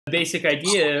The basic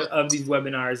idea of these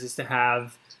webinars is to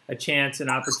have a chance and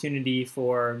opportunity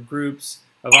for groups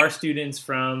of our students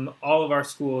from all of our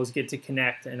schools get to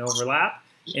connect and overlap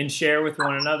and share with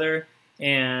one another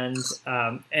and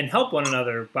help one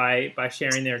another by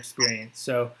sharing their experience.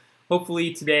 So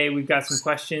hopefully today we've got some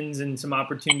questions and some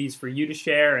opportunities for you to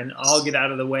share, and I'll get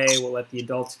out of the way. We'll let the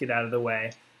adults get out of the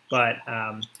way. But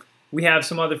we have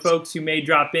some other folks who may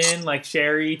drop in, like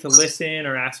Sherry, to listen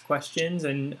or ask questions,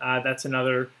 and that's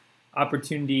another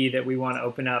opportunity that we want to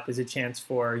open up as a chance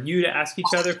for you to ask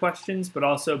each other questions, but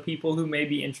also people who may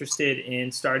be interested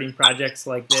in starting projects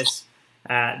like this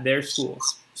at their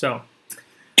schools. So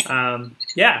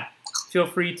yeah, feel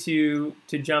free to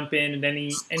jump in at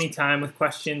any time with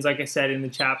questions, like I said, in the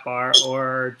chat bar,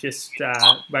 or just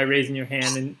by raising your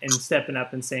hand and stepping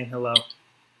up and saying hello.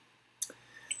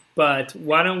 But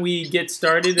why don't we get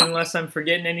started, unless I'm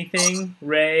forgetting anything,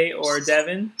 Ray or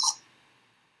Devin?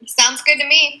 Sounds good to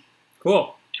me.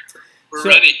 Cool. We're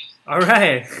ready. All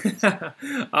right.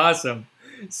 Awesome.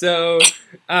 So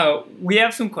we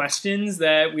have some questions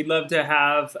that we'd love to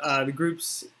have the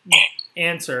groups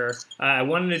answer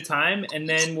one at a time, and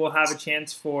then we'll have a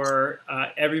chance for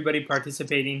everybody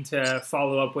participating to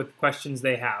follow up with questions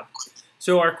they have.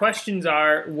 So our questions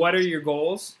are, what are your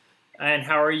goals, and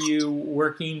how are you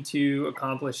working to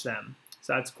accomplish them?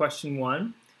 So that's question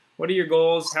one. What are your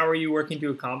goals? How are you working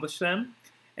to accomplish them?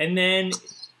 And then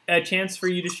a chance for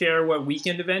you to share what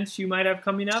weekend events you might have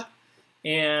coming up,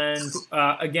 and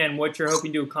again, what you're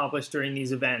hoping to accomplish during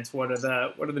these events. What are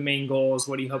the main goals?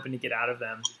 What are you hoping to get out of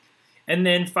them? And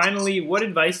then finally, what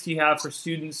advice do you have for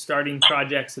students starting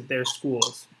projects at their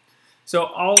schools? So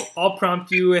I'll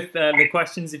prompt you with the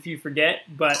questions if you forget,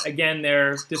 but again,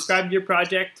 they're describe your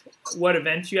project, what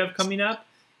events you have coming up,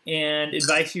 and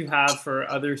advice you have for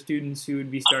other students who would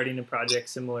be starting a project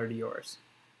similar to yours.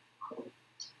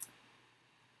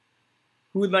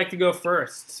 Who would like to go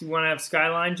first? You want to have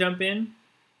Skyline jump in?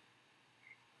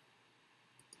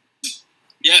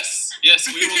 Yes,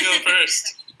 we will go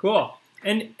first. Cool.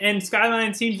 And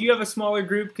Skyline, it seems you have a smaller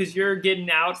group because you're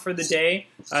getting out for the day.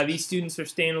 These students are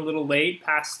staying a little late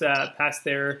past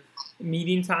their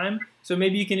meeting time. So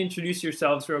maybe you can introduce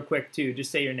yourselves real quick too.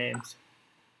 Just say your names.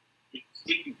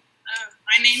 My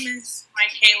name is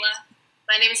Michaela.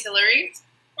 My name is Hillary.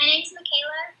 My name is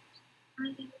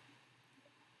Michaela.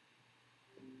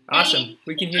 Awesome.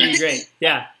 We can hear you great.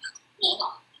 Yeah.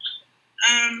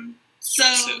 So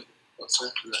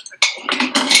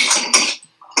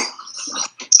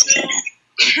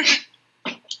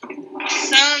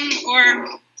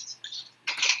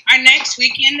our next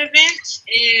weekend event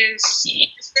is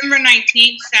December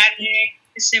 19th, Saturday,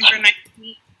 December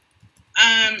 19th.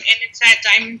 And it's at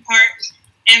Diamond Park.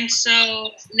 And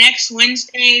so next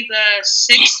Wednesday, the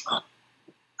 6th,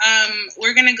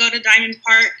 we're going to go to Diamond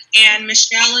Park, and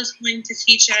Michelle is going to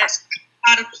teach us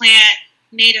how to plant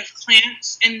native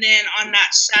plants. And then on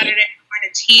that Saturday, we're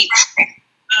going to teach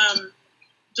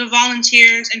the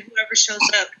volunteers and whoever shows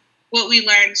up what we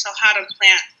learned, so how to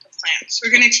plant the plants.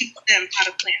 We're going to teach them how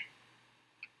to plant.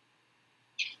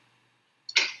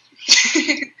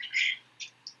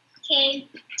 Okay,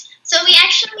 so we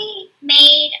actually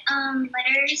made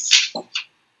letters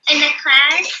in the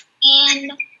class,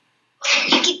 and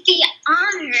you get the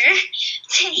honor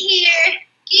to hear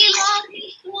the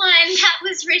longest one that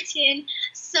was written.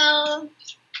 So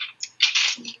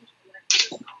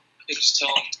Just tell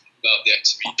them about the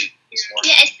activity this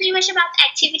morning. yeah, it's pretty much about the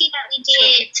activity that we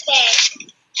did today.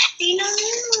 You know,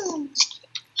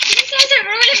 you guys are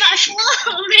ruining my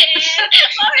flow, man.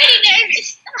 I'm already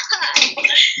nervous.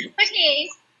 Okay.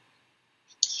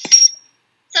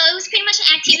 So it was pretty much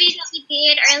an activity that we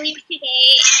did earlier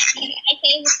today, and I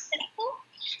think it was simple.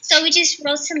 So we just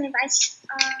wrote some advice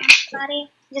about it,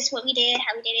 just what we did,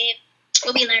 how we did it,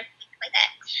 what we learned, like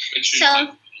that. Make sure you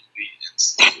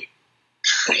find the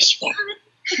Gosh,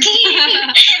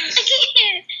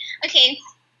 okay.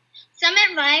 Some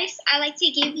advice I like to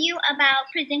give you about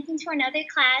presenting to another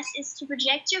class is to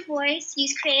project your voice,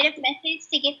 use creative methods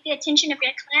to get the attention of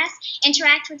your class,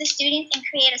 interact with the students, and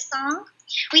create a song.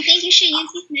 We think you should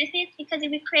use these methods because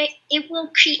it will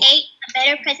create a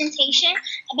better presentation,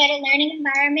 a better learning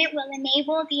environment, will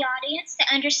enable the audience to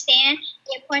understand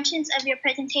the importance of your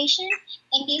presentation,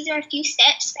 and these are a few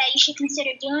steps that you should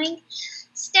consider doing.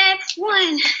 Step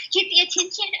 1, get the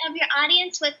attention of your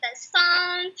audience with a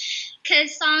song,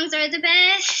 because songs are the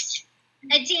best,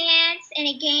 a dance, and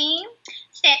a game.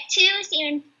 Step 2 is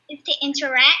to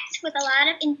interact with a lot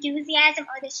of enthusiasm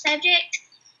on the subject,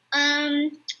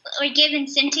 or give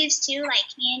incentives too, like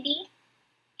candy.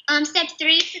 Step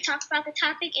 3 is to talk about the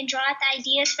topic and draw out the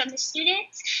ideas from the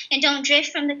students, and don't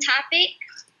drift from the topic.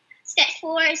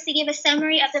 4 is to give a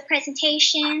summary of the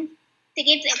presentation, to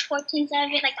give the importance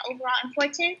of it, like the overall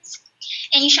importance.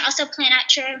 And you should also plan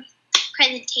out your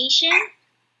presentation.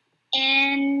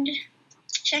 And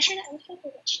should I share that with you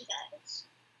guys?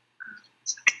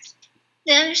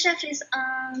 The other stuff is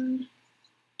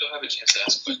You'll have a chance to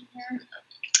ask questions. yeah.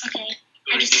 Okay.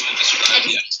 Or do you want to describe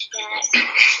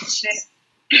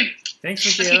Okay,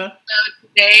 Thanks, Michaela. so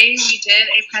today we did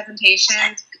a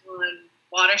presentation on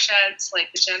watersheds, like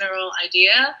the general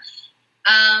idea.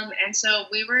 And so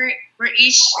we're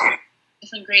each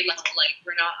different grade level, like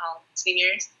we're not all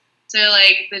seniors. So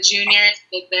like the juniors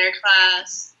did their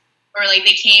class, or like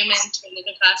they came into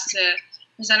another class to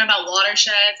present about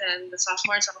watersheds, and the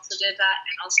sophomores also did that,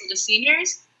 and also the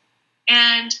seniors.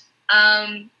 And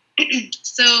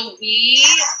so we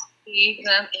gave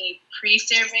them a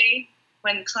pre-survey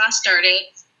when class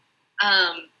started,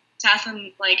 to ask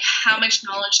them like how much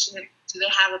knowledge do they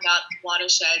have about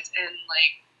watersheds, and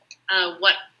like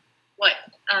what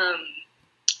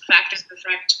factors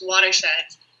affect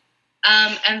watersheds.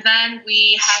 And then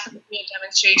we had them do a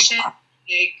demonstration,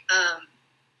 like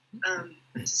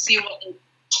to see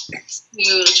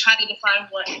to try to define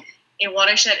what a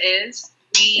watershed is.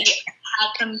 We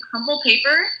had them crumple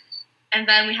paper, and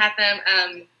then we had them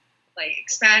like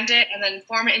expand it and then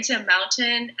form it into a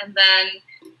mountain, and then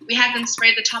we had them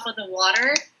spray the top of the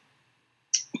water,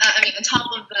 the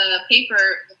top of the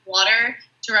paper with water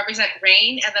to represent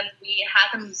rain, and then we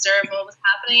had them observe what was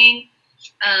happening,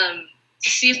 to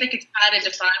see if they could try to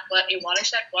define what a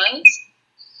watershed was.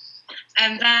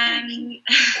 And then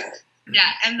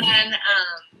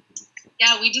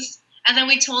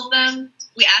we told them,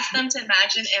 we asked them to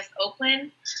imagine if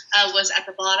Oakland was at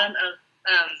the bottom of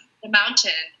the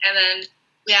mountain, and then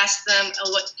we asked them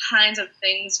what kinds of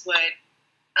things would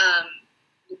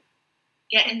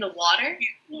get in the water.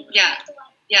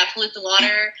 Pollute the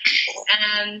water.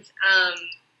 And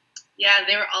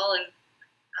they were all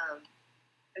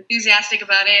enthusiastic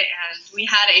about it, and we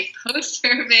had a post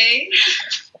survey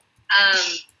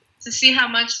to see how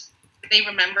much they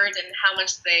remembered and how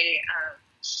much they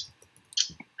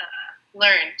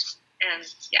learned. And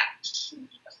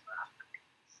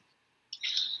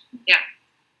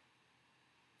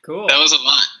Cool. That was a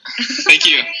lot. Thank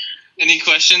you. Any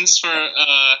questions for,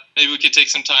 maybe we could take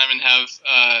some time and have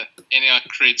Antioch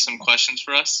create some questions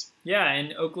for us? Yeah,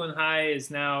 and Oakland High is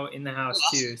now in the house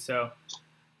Awesome. too. So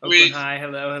Oakland High,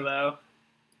 hello.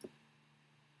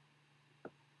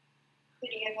 Do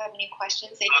you guys have any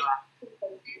questions?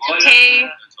 Okay.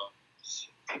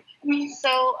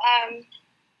 So,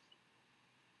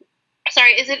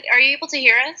 sorry, are you able to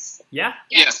hear us? Yeah.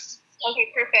 Yes.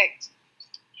 Okay, perfect.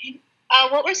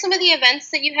 What were some of the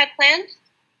events that you had planned?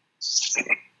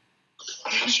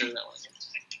 I'm sure that one.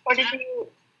 Or did you?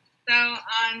 So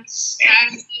on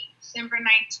Saturday, December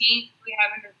 19th, we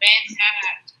have an event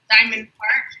at Diamond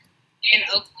Park in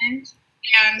Oakland,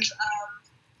 and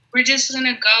we're just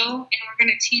gonna go and we're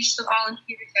gonna teach the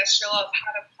volunteers that show up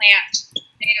how to plant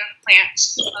native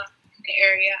plants in the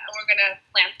area, and we're gonna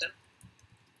plant them.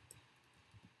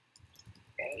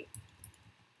 Great.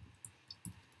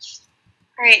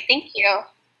 All right, thank you.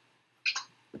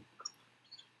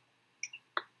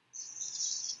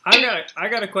 I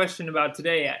got a question about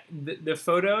today. The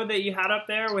photo that you had up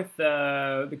there with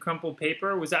the crumpled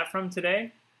paper, was that from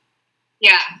today?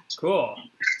 Yeah. Cool.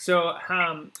 So,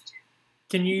 can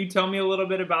you tell me a little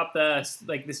bit about the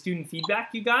student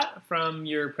feedback you got from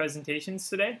your presentations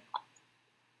today?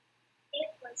 It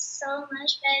was so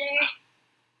much better.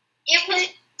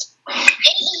 It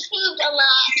improved a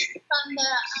lot from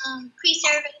the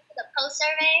pre-survey to the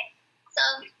post-survey. So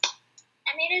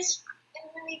that made us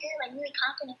really good, like really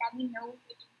confident that we know what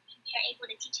we're doing and we are able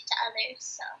to teach it to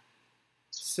others.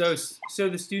 So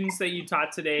the students that you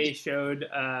taught today showed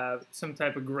some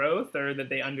type of growth, or that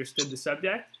they understood the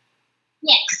subject?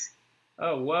 Yes.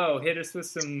 Oh, whoa. Hit us with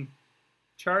some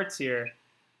charts here.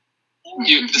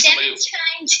 Do you want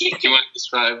to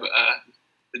describe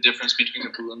the difference between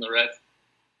the blue and the red?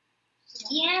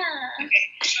 Yeah.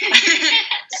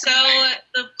 So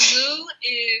the blue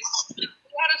is, we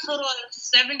had a total of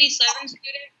 77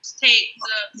 students take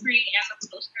the pre and the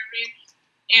post survey,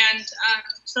 and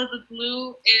so the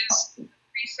blue is the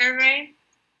pre-survey,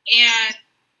 and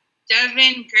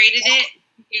Devin graded it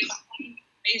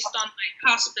based on like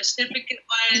how specific it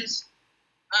was,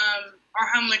 or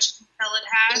how much detail it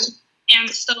had. And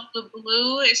so the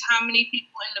blue is how many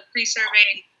people in the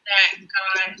pre-survey that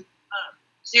got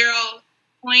 0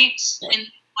 points,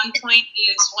 and 1 point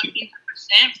is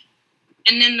 100%.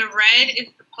 And then the red is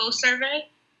the post-survey,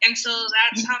 and so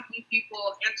that's how many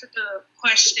people answered the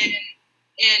question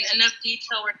in enough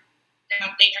detail where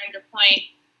that they earned a point.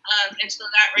 And so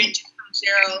that ranges from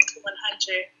 0 to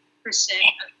 100%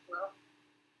 as well.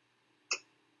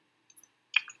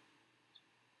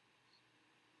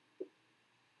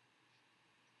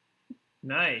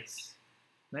 Nice.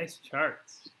 Nice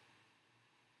charts.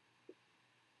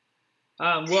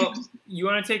 Well, you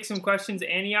want to take some questions,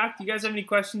 Antioch? Do you guys have any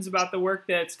questions about the work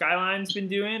that Skyline's been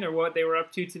doing or what they were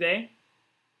up to today?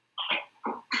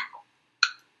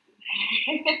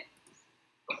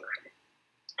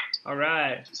 All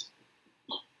right.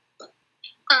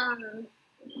 I'm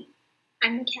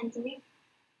Mackenzie.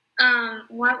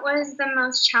 What was the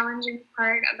most challenging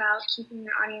part about keeping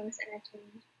your audience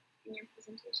entertained in your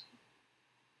presentation?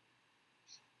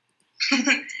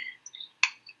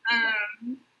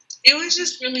 It was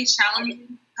just really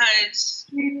challenging because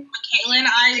Caitlin and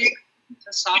I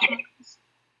the sophomores,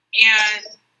 and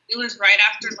it was right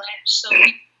after lunch, so we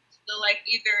were like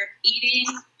either eating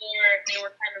or they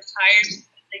were kind of tired because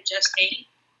they just ate,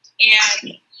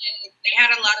 and they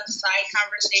had a lot of side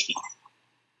conversations,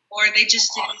 or they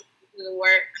just didn't do the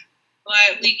work.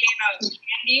 But we gave out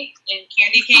candy and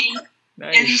candy cane.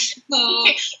 Nice. And so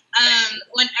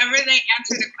whenever they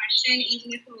answered a question,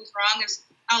 even if it was wrong,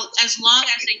 as long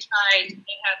as they tried,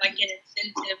 they had like an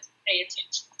incentive to pay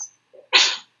attention.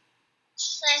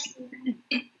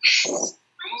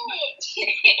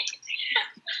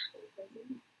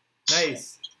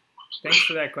 Nice. Thanks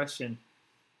for that question.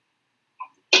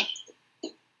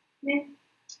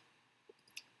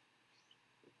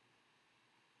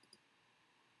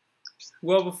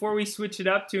 Well, before we switch it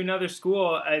up to another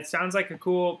school, it sounds like a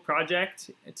cool project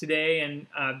today, and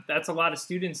that's a lot of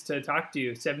students to talk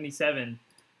to, 77,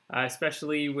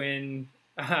 especially when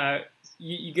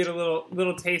you get a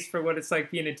little taste for what it's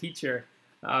like being a teacher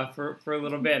for a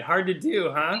little bit. Hard to do,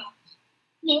 huh?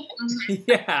 Yeah.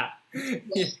 Yeah.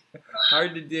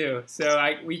 Hard to do.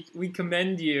 So we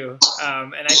commend you,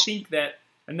 and I think that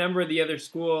a number of the other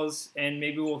schools, and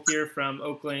maybe we'll hear from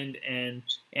Oakland and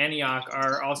Antioch,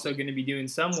 are also going to be doing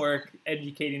some work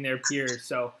educating their peers.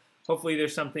 So hopefully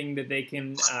there's something that they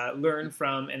can learn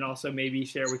from and also maybe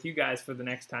share with you guys for the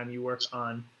next time you work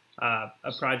on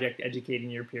a project educating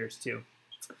your peers too.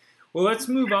 Well, let's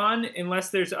move on. Unless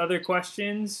there's other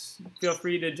questions, feel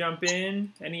free to jump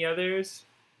in. Any others?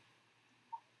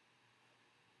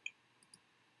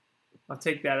 I'll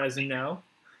take that as a no.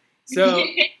 So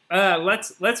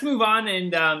let's move on,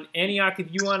 and Antioch,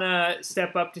 if you want to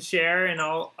step up to share, and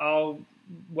I'll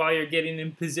while you're getting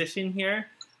in position here,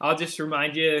 I'll just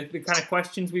remind you the kind of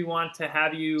questions we want to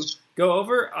have you go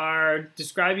over are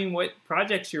describing what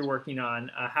projects you're working on,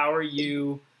 how are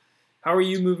you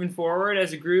moving forward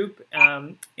as a group,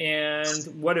 and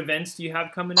what events do you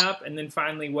have coming up, and then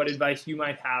finally what advice you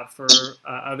might have for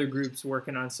other groups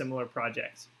working on similar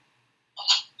projects.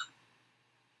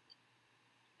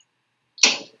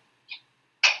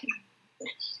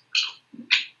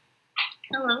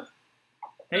 Hello.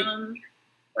 Hey.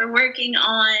 We're working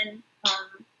on,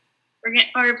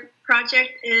 our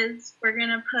project is we're going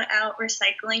to put out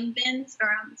recycling bins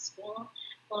around the school,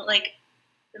 well, like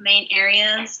the main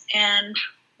areas, and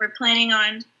we're planning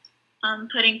on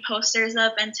putting posters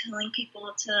up and telling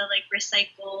people to like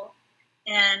recycle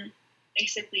and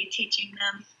basically teaching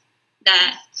them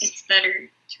that it's better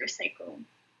to recycle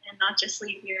and not just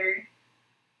leave your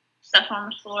stuff on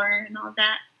the floor and all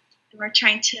that. And we're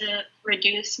trying to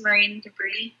reduce marine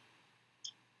debris.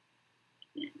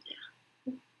 And,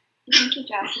 yeah. Thank you,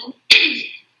 Jocelyn.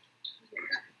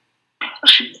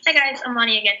 Hi guys, I'm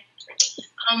Lonnie again.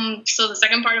 So the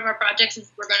second part of our projects is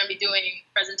we're going to be doing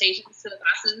presentations to the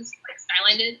classes like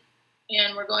Skyline did,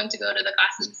 and we're going to go to the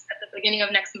classes at the beginning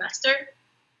of next semester,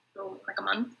 so like a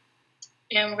month,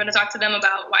 and we're going to talk to them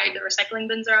about why the recycling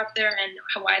bins are out there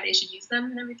and why they should use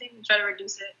them and everything, and try to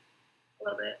reduce it a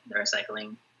little bit, the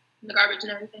recycling, and the garbage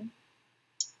and everything.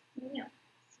 And yeah.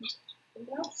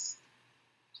 Anything else?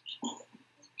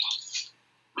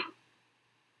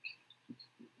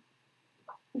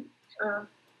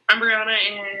 I'm Brianna,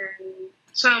 and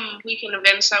some weekend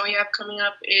events that we have coming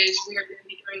up is we are going to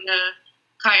be doing a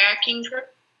kayaking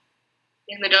trip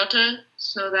in the Delta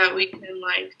so that we can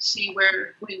like see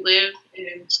where we live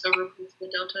and discover parts of the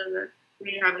Delta that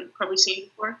we haven't probably seen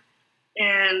before.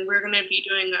 And we're going to be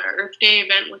doing an Earth Day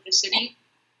event with the city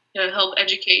to help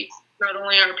educate not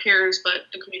only our peers but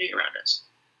the community around us.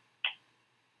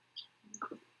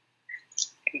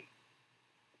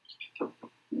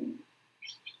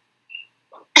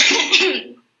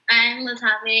 I'm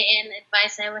Latave, and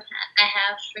advice I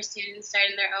have for students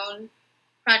starting their own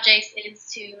projects is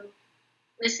to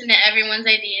listen to everyone's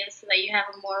ideas so that you have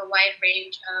a more wide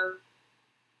range of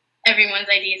everyone's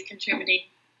ideas contributing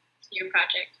to your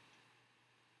project.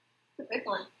 Good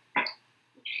one.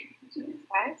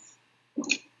 Guys.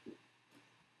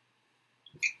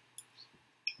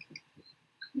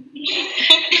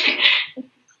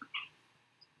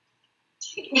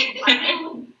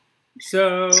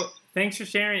 So thanks for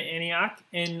sharing, Antioch.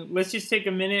 And let's just take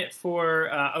a minute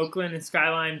for Oakland and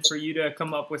Skyline for you to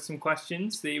come up with some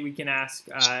questions that we can ask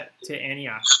to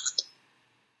Antioch.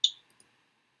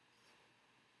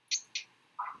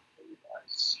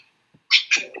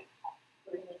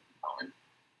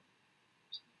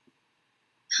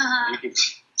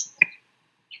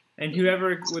 And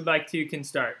whoever would like to can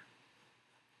start.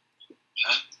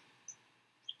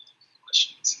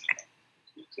 Questions.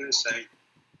 You could say,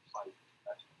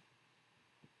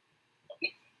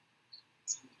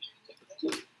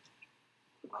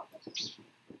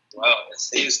 well, it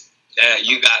seems that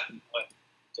you got.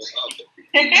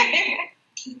 It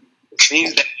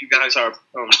seems that you guys are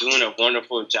doing a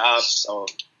wonderful job. So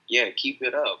yeah, keep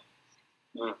it up.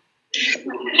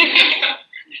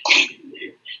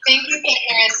 Thank you for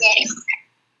your answer.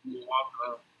 You're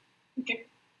welcome.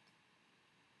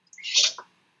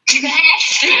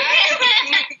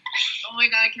 Oh my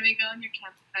God, can we go on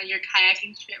your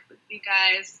kayaking trip with you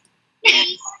guys?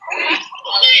 Please.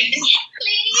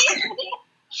 Please.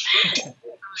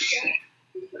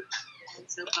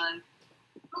 It's so fun.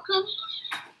 Okay.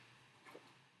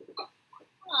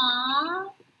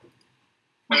 Aww.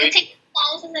 I'm gonna take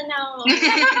this as a no.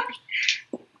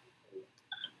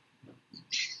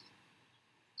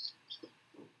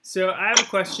 So I have a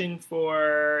question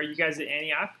for you guys at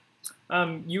Antioch.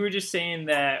 You were just saying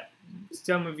that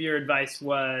some of your advice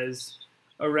was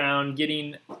around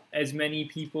getting as many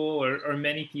people or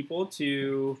many people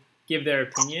to give their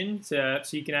opinion so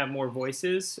you can have more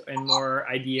voices and more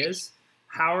ideas.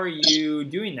 How are you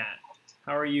doing that?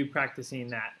 How are you practicing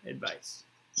that advice?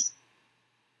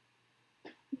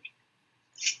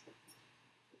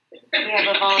 We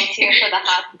have a volunteer for the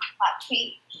hot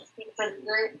seat for the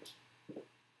group.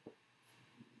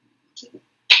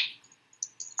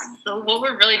 So what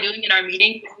we're really doing in our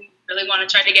meetings is we really want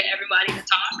to try to get everybody to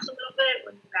talk a little bit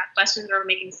when we have questions or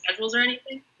making schedules or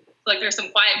anything. So, like, there's some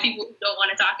quiet people who don't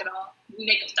want to talk at all. We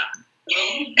make them talk. So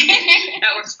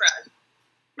that works for us.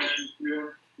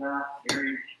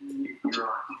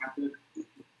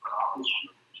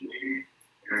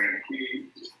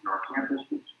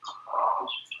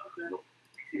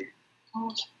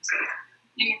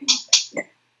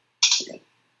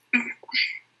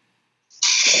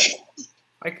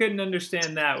 I couldn't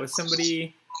understand that. Was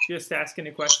somebody just asking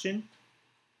a question?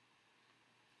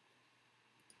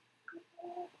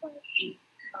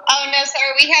 Oh, no,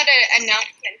 sorry. We had an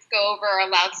announcement go over a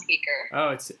loudspeaker. Oh,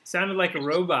 it sounded like a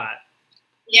robot.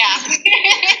 Yeah.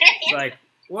 It's like,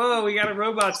 whoa, we got a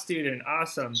robot student.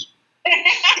 Awesome.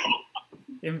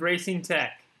 Embracing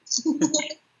tech.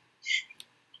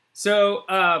 So,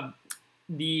 I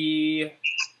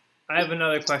have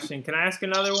another question. Can I ask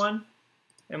another one?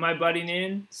 Am I butting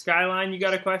in? Skyline, you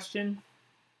got a question?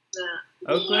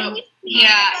 Oakland?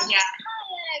 Yeah.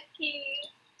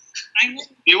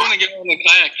 You want to get on the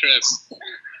kayak trip?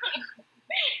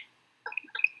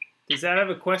 Does that have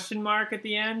a question mark at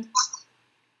the end?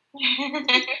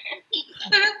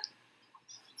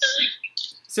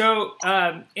 So,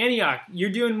 Antioch, you're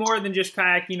doing more than just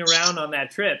kayaking around on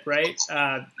that trip, right?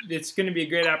 It's going to be a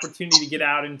great opportunity to get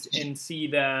out and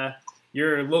see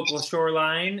your local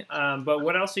shoreline. But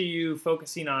what else are you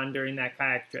focusing on during that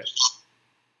kayak trip?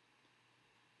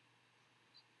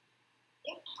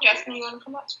 Justin, you want to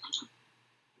come up?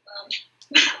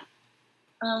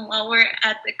 While we're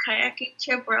at the kayaking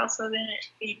trip, we're also going to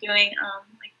be doing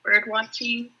like bird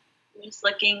watching. We're just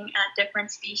looking at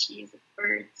different species of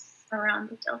birds around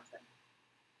the delta.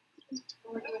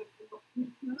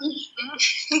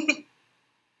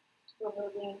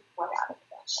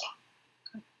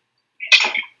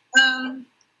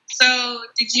 So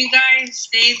did you guys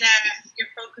say that you're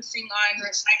focusing on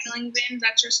recycling bins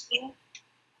at your school?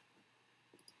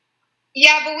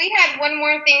 Yeah, but we had one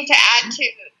more thing to add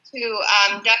to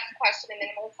Doug's question, and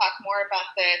then we'll talk more about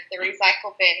the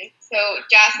recycle bin. So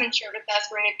Jasmine shared with us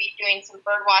we're going to be doing some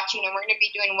bird watching, and we're going to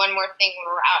be doing one more thing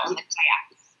when we're out on the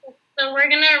kayaks. So we're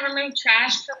going to remove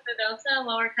trash from the delta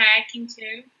while we're kayaking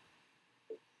too.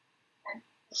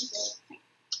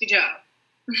 Good job.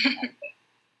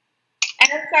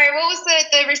 And I'm sorry, what was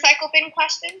the recycle bin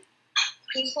question?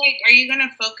 It's like, are you going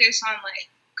to focus on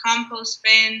like compost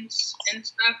bins and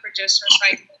stuff, or just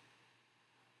recycling?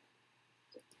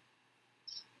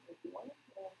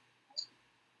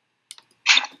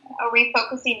 Are we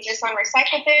focusing just on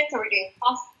recycle bins, or are we doing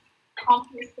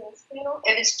compost bins too?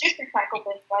 If it's just recycle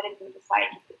bins, why did we decide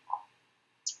to do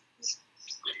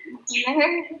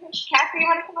Cassie, you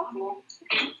want to come up here?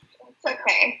 It's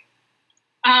okay.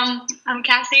 I'm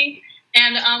Cassie,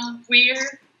 and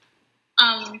we're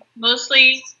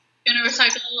mostly gonna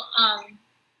recycle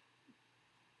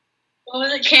what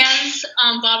was it, cans,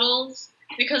 bottles,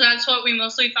 because that's what we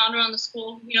mostly found around the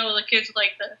school. You know, the kids with,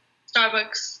 like, the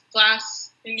Starbucks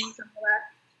glass things and all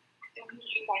that. When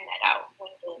did you find that out?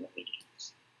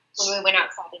 When we went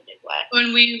outside and did what?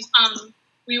 When we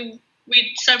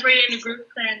separated into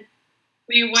groups and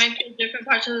we went to different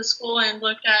parts of the school and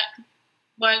looked at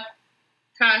what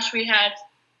trash we had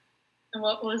and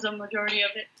what was the majority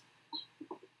of it.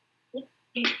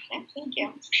 Thank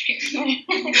you.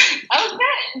 Oh,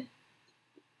 good.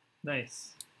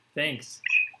 Nice. Thanks.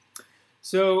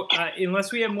 So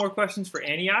unless we have more questions for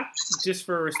Antioch, just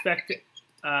for respect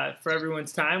for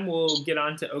everyone's time, we'll get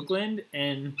on to Oakland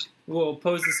and we'll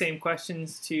pose the same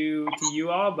questions to you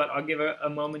all, but I'll give a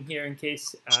moment here in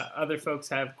case other folks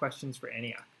have questions for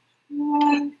Antioch.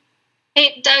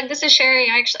 Hey, Doug, this is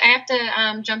Sherry. I have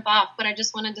to jump off, but I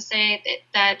just wanted to say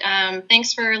that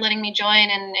thanks for letting me join,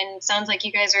 and it sounds like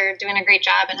you guys are doing a great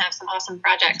job and have some awesome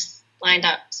projects lined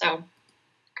up. So,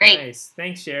 great. Nice.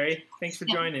 Thanks, Sherry. Thanks for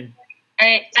joining. All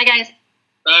right. Bye, guys.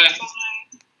 Bye.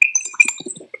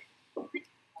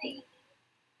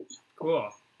 Cool.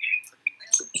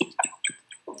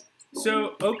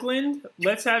 So, Oakland,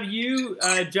 let's have you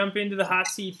jump into the hot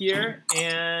seat here.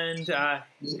 And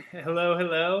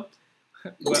hello.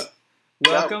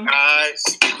 Welcome.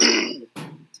 Guys.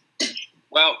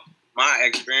 Well, my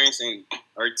experience in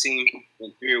EarthTeam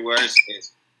in 3 words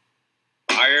is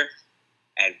fire,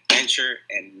 adventure,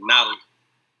 and knowledge.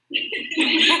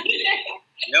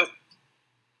 Yep.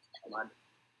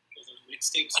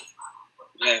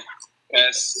 Yeah.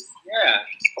 Yes. Yeah.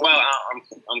 Well, I'm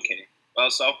kidding. Well,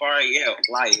 so far, yeah,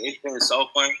 like it's been so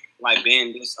fun, like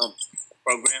being this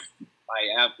program.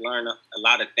 Like I've learned a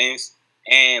lot of things,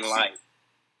 and like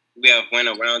we have went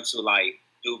around to like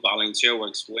do volunteer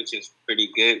works, which is pretty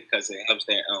good because it helps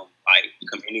their like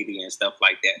community and stuff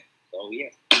like that. So yeah.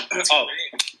 Oh,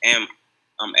 and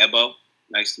I'm Ebo.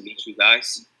 Nice to meet you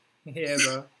guys. Yeah,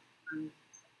 bro.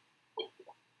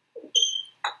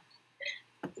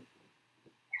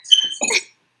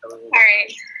 All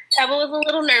right. Ebo was a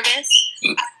little nervous.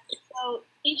 So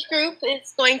each group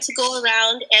is going to go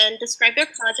around and describe their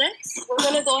projects. We're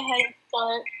going to go ahead and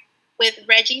start with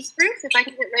Reggie's group. If I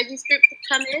can get Reggie's group to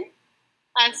come in.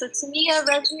 So Tamia,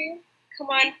 Reggie, come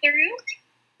on through.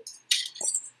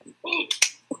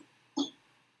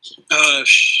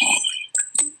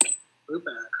 We're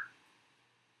back.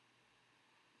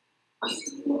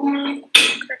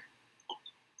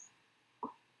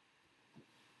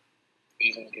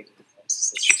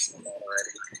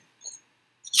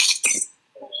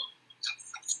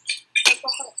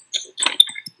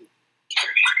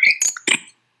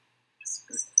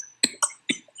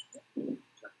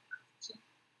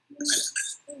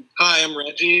 Hi, I'm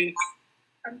Reggie.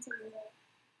 I'm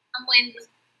Wendy.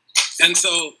 And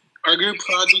so our group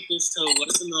project is to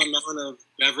lessen the amount of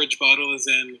beverage bottles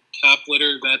and cap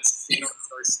litter that's in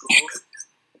our school.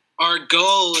 Our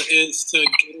goal is to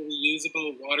get a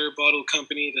reusable water bottle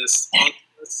company to sponsor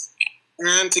us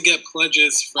and to get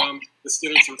pledges from the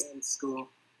students within school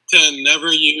to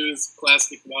never use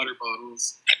plastic water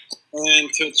bottles.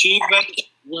 And to achieve that,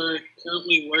 we're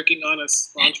currently working on a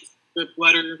sponsorship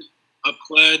letter, a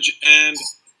pledge, and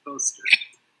a poster.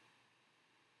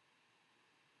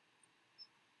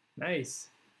 Nice.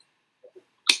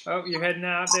 Oh, you're heading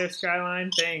out there, Skyline?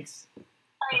 Thanks.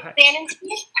 Hi, I'm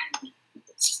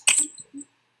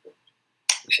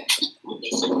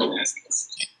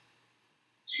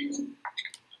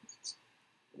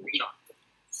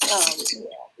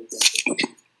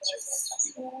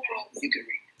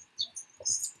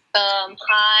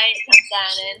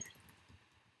Shannon.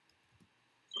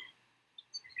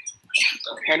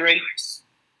 Henry.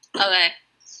 Okay.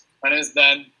 My name is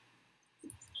Ben.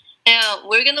 Now,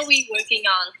 we're going to be working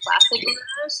on plastic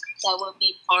litters that will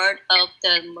be part of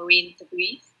the marine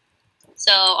debris.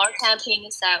 So our campaign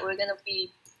is that we're going to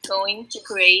be going to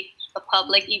create a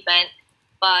public event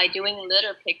by doing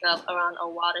litter pickup around our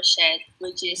watershed,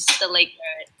 which is the Lake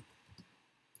Merritt.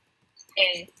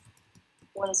 And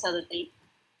you want to tell the date?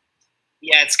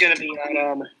 Yeah, it's going to be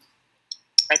on,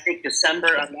 I think, December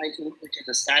 19th, which is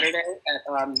a Saturday, at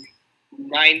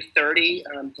 9:30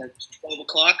 to 12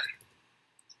 o'clock.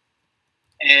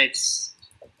 And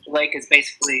the lake is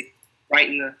basically right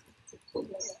in the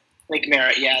Lake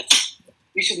Merritt. Yeah,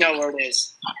 you should know where it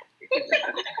is.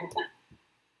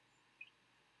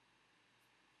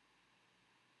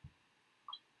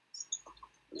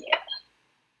 Yeah.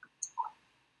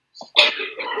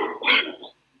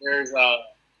 there's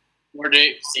more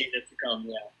data to come.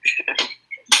 Yeah.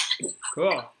 Cool.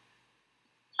 All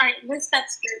right, what's that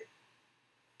skirt?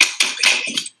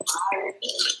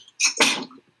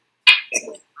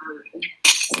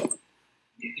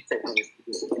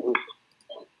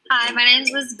 Hi, my name is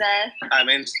Elizabeth. Hi,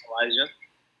 my name's Elijah.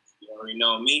 You already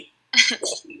know me. Okay,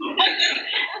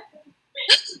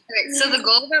 so the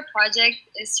goal of our project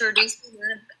is to reduce the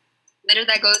litter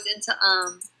that goes into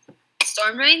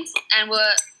storm drains, and we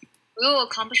will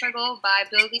accomplish our goal by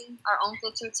building our own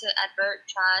filter to advert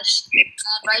trash. And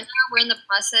right now, we're in the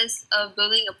process of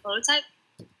building a prototype,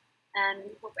 and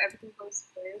we hope everything goes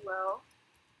very well.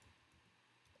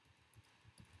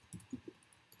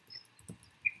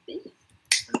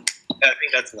 I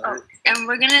think that's about it. And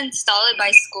we're gonna install it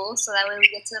by school, so that way we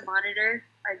get to monitor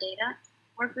our data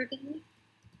more frequently.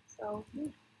 So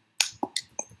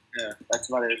yeah, that's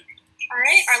about it. All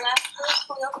right, our last group,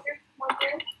 pull over here. Come over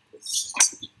here.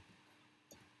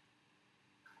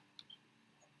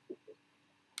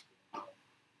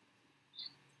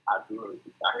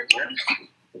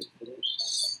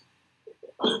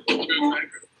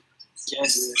 Yes.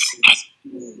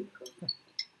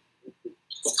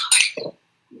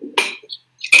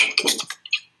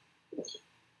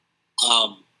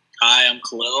 Hi, I'm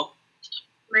Khalil,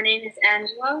 my name is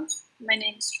Angela. My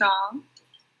name is Strong.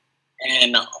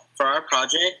 and for our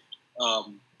project,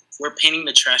 we're painting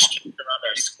the trash cans around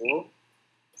our school,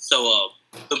 so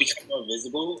it'll become more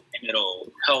visible and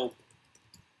it'll help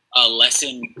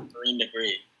lessen marine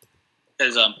debris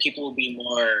because people will be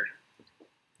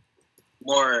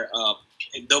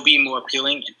they'll be more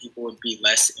appealing and people would be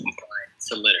less inclined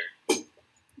to litter.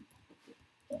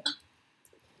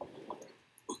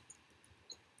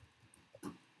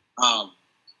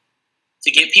 To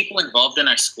get people involved in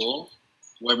our school,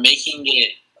 we're making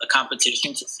it a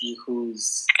competition to see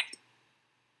whose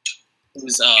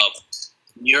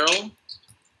mural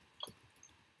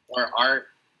or art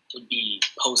would be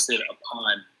posted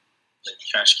upon the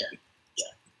trash can.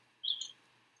 Yeah.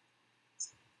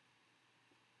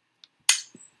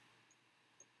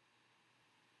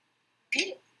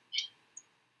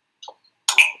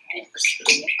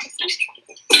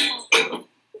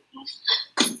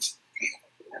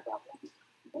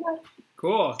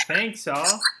 Cool. Thanks,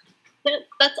 all.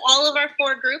 That's all of our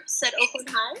 4 groups at Oakland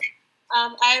High.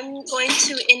 I'm going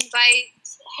to invite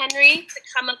Henry to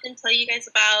come up and tell you guys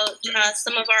about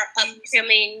some of our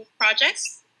upcoming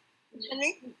projects.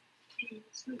 Henry?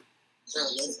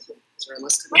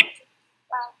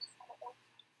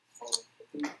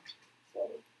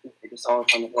 Just all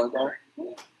on the board there.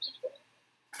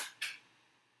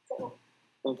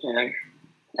 Okay.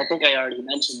 I think I already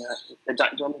mentioned that. Do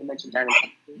you want me to mention that?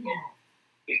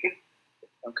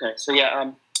 Okay. So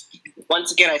yeah.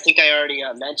 Once again, I think I already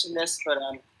mentioned this, but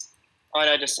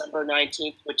on December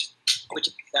 19th, which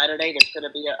is Saturday, there's going to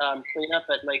be a cleanup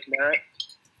at Lake Merritt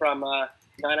from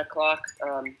 9 o'clock.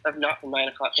 Not from 9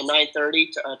 o'clock, from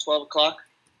 9:30 to 12 o'clock,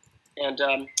 and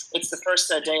it's the first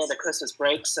day of the Christmas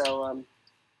break, so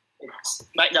it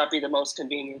might not be the most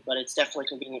convenient, but it's definitely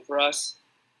convenient for us.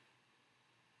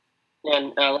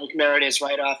 And Lake Merritt is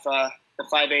right off the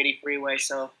 580 freeway,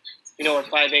 so you know where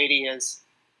 580 is.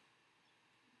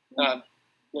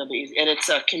 It'll be easy. And it's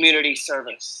a community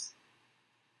service.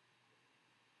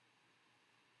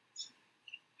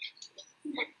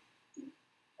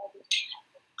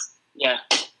 Yeah.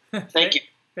 Thank you.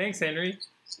 Thanks, Henry.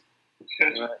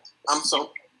 I'm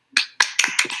so.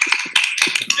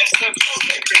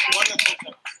 Elijah,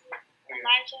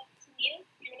 to you,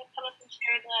 you're going to come up and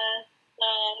share the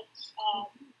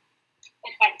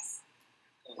advice.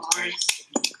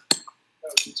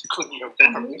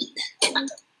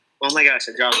 Oh my gosh,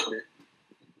 I dropped it.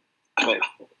 Wait.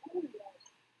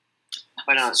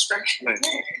 Why not? Wait.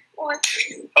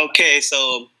 Okay,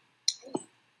 so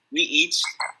we each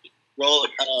wrote.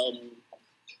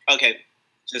 Okay,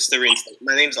 just to reinstate.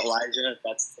 My name's Elijah.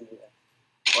 That's the name.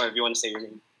 Or if you want to say your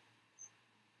name.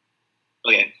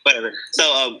 Okay, whatever.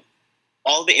 So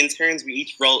all the interns, we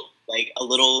each wrote like a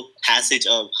little passage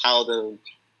of how do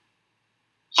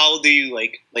you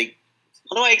like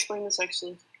how do I explain this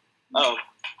actually? Oh,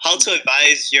 how to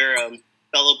advise your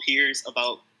fellow peers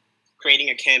about creating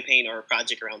a campaign or a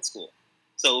project around school.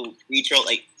 So we each wrote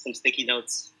like some sticky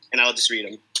notes, and I'll just read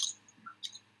them.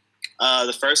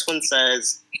 The first one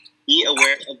says, "Be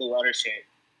aware of the watershed.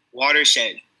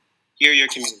 Watershed, hear your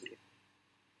community."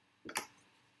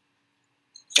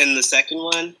 And the second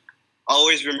one,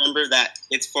 always remember that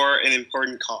it's for an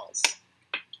important cause.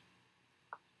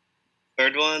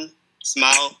 Third one,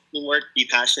 smile, teamwork, be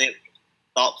passionate,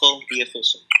 thoughtful, be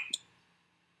efficient.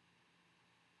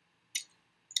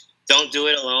 Don't do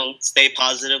it alone. Stay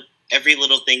positive. Every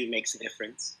little thing makes a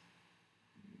difference.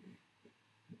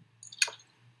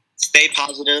 Stay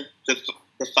positive.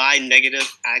 Defy negative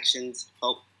actions.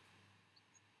 Hope.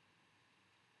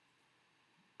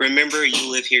 Remember,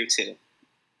 you live here too.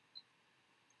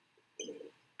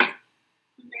 Okay,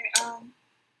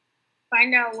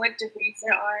 find out what degrees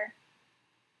there are.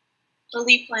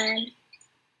 Fully plan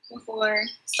before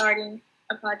starting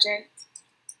a project.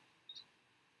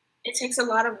 It takes a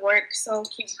lot of work, so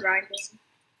keep grinding.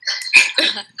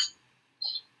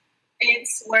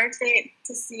 It's worth it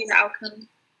to see the outcome.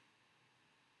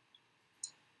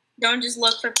 Don't just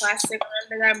look for plastic.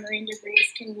 Remember that marine debris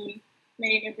can be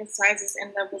many different sizes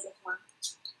and levels of harm.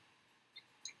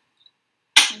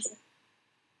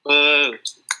 Whoa.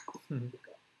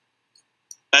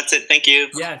 That's it. Thank you.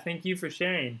 Yeah, thank you for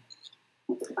sharing.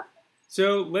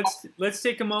 So let's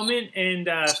take a moment and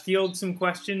field some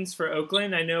questions for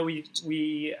Oakland. I know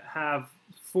we have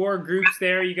 4 groups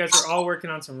there. You guys are all working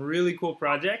on some really cool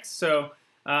projects. So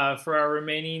for our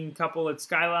remaining couple at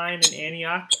Skyline and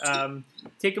Antioch,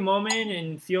 take a moment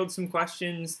and field some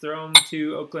questions. Throw them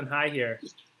to Oakland High here.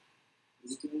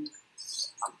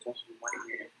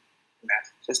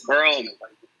 Just throw them.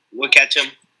 We'll catch them.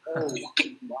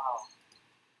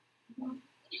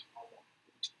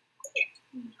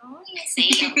 Oh, say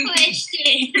your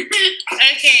question.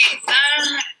 Okay, so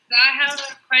I have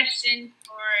a question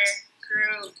for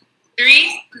group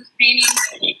 3, who's painting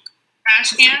the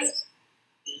trash cans.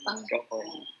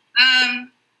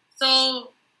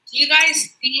 So do you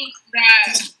guys think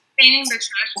that painting the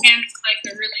trash cans like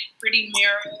a really pretty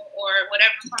mural or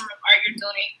whatever form of art you're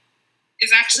doing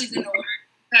is actually going to work?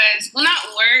 Because, well,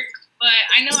 not work, but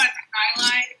I know at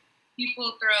Skyline,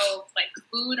 people throw like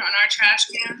food on our trash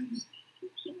cans.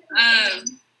 I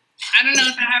don't know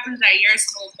if that happens at your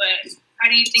school, but how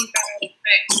do you think that will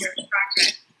affect your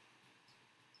project?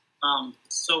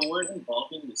 So we're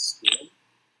involving the school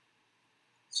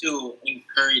to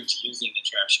encourage using the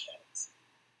trash cans.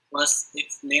 Plus,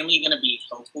 it's mainly going to be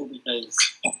helpful because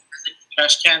the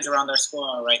trash cans around our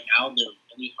school right now, they're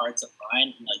really hard to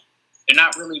find. And, like, they're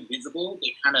not really visible.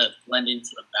 They kind of blend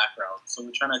into the background. So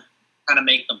we're trying to kind of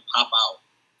make them pop out.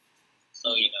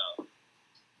 So, you know,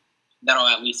 that'll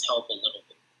at least help a little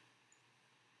bit.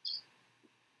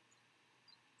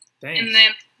 Thanks. And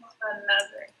then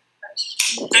another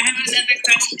question. I have another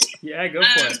question. Yeah, go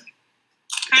for it.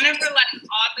 Kind of for like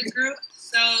all the groups.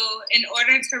 So in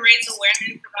order to raise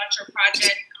awareness about your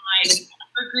project, like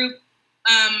for group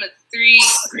 3,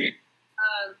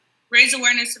 raise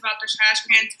awareness about the trash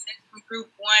cans, and from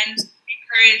group 1,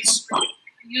 encourage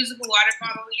reusable water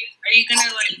bottle use. Are you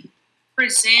gonna like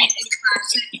present in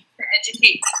classes to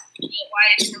educate people why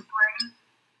it's important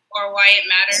or why it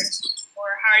matters,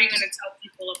 or how are you gonna tell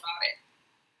people about it?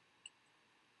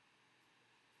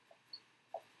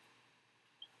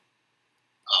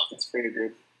 Oh, that's pretty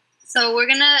good. So we're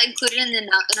gonna include it in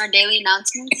our daily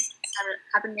announcements that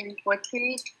happen in 4th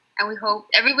period, and we hope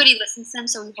everybody listens to them.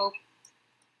 So we hope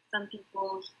some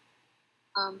people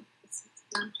listen to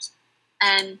them.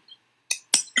 And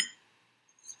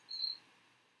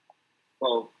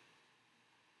well,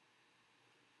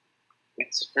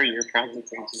 it's for your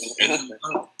project. Yeah.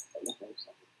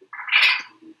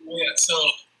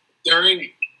 So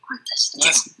during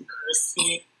last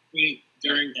birthday,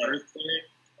 during birthday,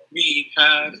 we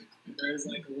had there's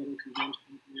like a little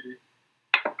convention here,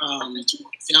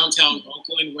 downtown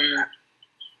Oakland, where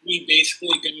we basically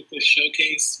got to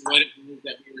showcase what it was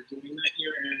that we were doing that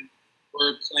year, and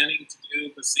we're planning to do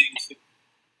the same thing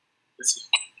this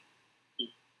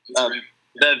year.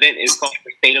 The event is called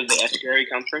the State of the Estuary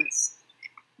Conference.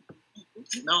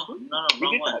 No,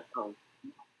 wrong one.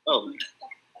 Oh.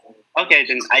 Okay,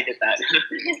 then I did that.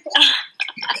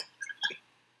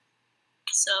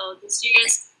 So this year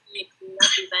is the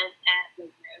cleanup event at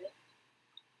Lake Merritt.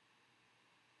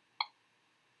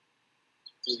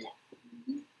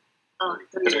 Oh,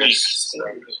 3.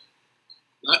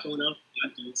 Not uno,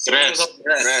 not dos.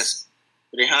 Tres.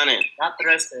 300. Not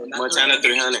tres. Montana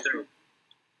 300.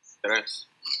 Tres.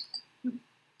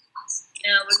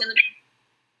 Yeah, we're gonna be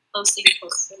posting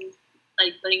posters,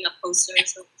 like putting up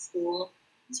posters of the school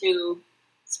to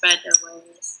spread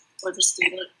awareness for the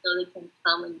students so they can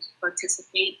come and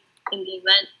participate in the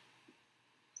event.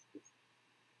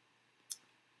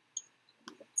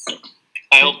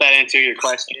 I hope that answered your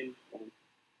question.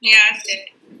 Yeah, I did.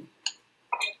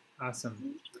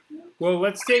 Awesome. Well,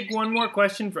 let's take one more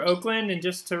question for Oakland, and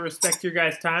just to respect your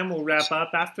guys' time, we'll wrap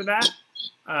up after that.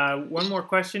 One more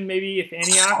question, maybe if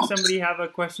Antioch, somebody have a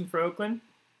question for Oakland?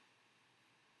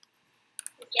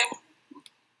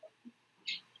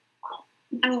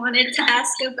 I wanted to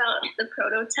ask about the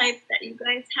prototype that you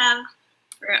guys have.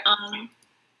 For,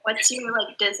 what's your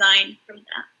like design from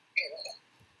that?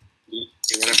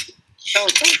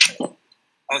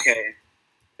 Okay.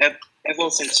 Well,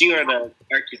 since you are the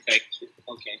architect,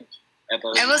 okay.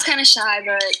 I was kind of shy,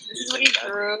 but this is what he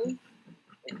drew.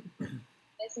 You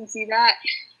guys can see that.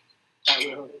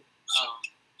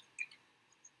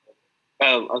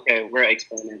 Okay, we're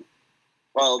explaining.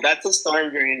 Well, that's a storm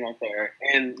drain right there,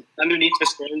 and underneath the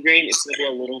storm drain is gonna be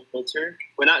a little filter.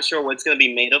 We're not sure what's gonna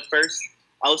be made of first.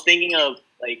 I was thinking of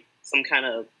like some kind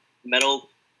of metal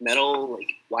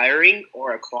like wiring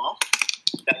or a cloth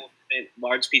that will prevent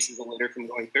large pieces of litter from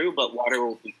going through, but water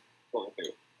will be going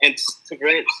through. And to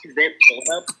prevent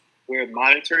buildup, we're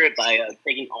monitor it by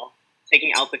taking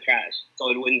out the trash, so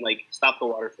it wouldn't like stop the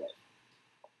water flow.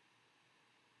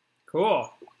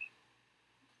 Cool.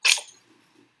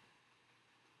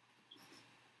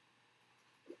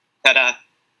 Ta-da!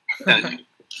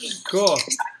 Cool.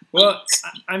 Well,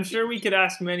 I'm sure we could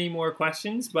ask many more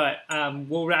questions, but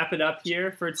we'll wrap it up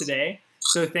here for today.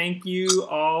 So thank you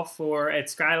all at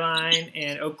Skyline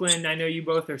and Oakland. I know you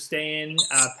both are staying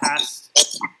past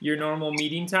your normal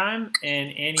meeting time.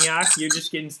 And Antioch, you're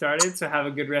just getting started, so have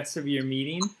a good rest of your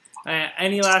meeting.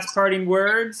 Any last parting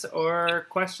words or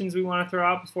questions we want to throw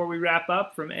out before we wrap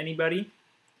up from anybody?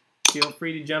 Feel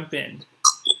free to jump in.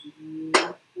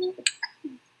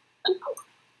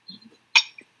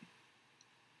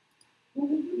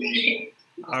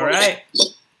 All right.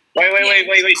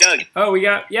 Wait, Doug. Oh,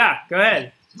 yeah, go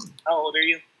ahead. How old are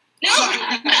you?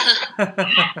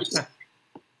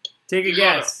 Take a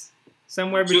guess.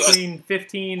 Somewhere between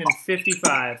 15 and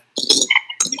 55.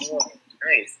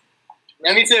 Nice.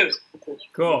 Yeah, me too.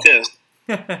 Cool. Me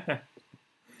too.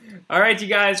 All right, you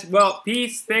guys. Well,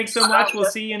 peace. Thanks so much. We'll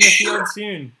see you in the field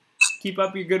soon. Keep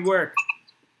up your good work.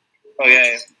 Oh,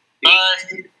 yeah.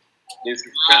 Bye. Yes.